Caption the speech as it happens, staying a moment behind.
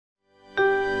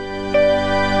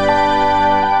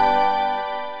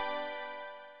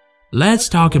Let's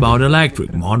talk about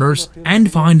electric motors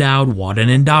and find out what an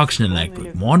induction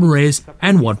electric motor is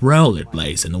and what role it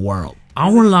plays in the world.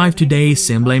 Our life today is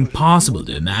simply impossible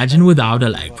to imagine without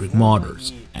electric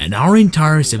motors, and our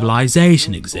entire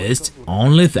civilization exists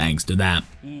only thanks to them.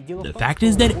 The fact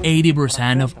is that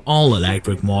 80% of all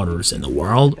electric motors in the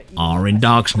world are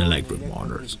induction electric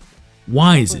motors.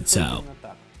 Why is it so?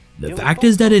 The fact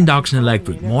is that induction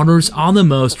electric motors are the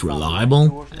most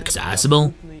reliable,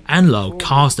 accessible, and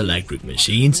low-cost electric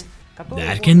machines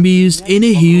that can be used in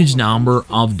a huge number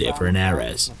of different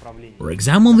areas. For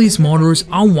example, these motors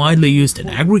are widely used in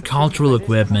agricultural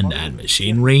equipment and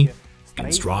machinery,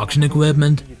 construction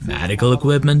equipment, medical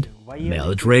equipment,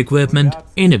 military equipment,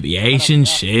 in aviation,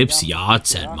 ships,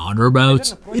 yachts, and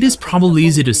motorboats. It is probably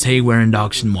easy to say where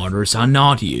induction motors are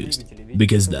not used,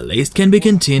 because the list can be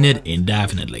continued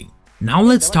indefinitely. Now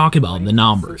let's talk about the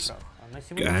numbers.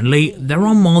 Currently, there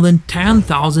are more than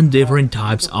 10,000 different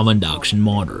types of induction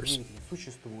motors.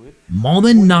 More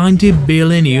than 90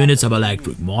 billion units of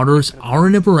electric motors are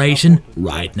in operation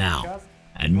right now,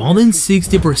 and more than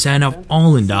 60% of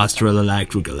all industrial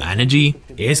electrical energy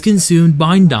is consumed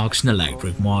by induction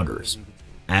electric motors.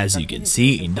 As you can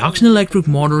see, induction electric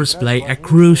motors play a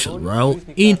crucial role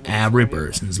in every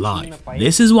person's life.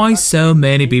 This is why so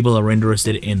many people are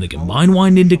interested in the combined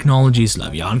winding technology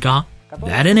Slavyanka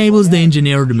that enables the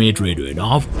engineer Dmitry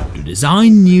Duyunov to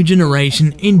design new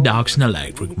generation induction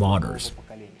electric motors.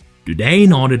 Today,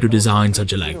 in order to design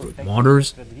such electric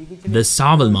motors, the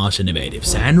SovElMash innovative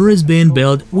center is being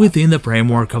built within the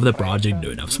framework of the project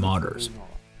Duyunov's motors.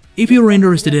 If you're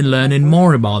interested in learning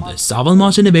more about the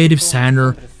SovElMash innovative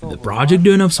center, the project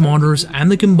Duyunov's motors,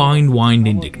 and the combined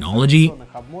winding technology,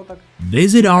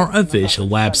 visit our official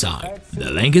website. The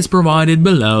link is provided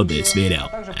below this video,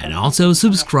 and also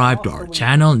subscribe to our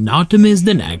channel not to miss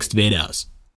the next videos.